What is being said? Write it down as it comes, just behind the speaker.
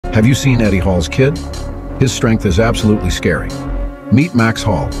Have you seen Eddie Hall's kid? His strength is absolutely scary. Meet Max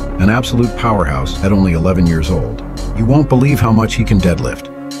Hall, an absolute powerhouse at only 11 years old. You won't believe how much he can deadlift.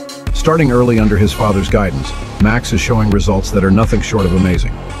 Starting early under his father's guidance, Max is showing results that are nothing short of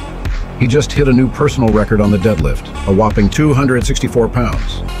amazing. He just hit a new personal record on the deadlift, a whopping 264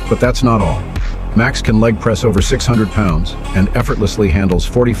 pounds. But that's not all. Max can leg press over 600 pounds and effortlessly handles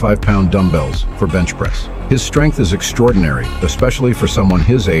 45-pound dumbbells for bench press. His strength is extraordinary, especially for someone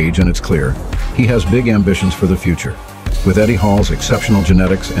his age, and it's clear he has big ambitions for the future. With Eddie Hall's exceptional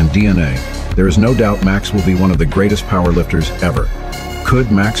genetics and DNA, there is no doubt Max will be one of the greatest powerlifters ever.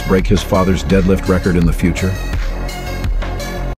 Could Max break his father's deadlift record in the future?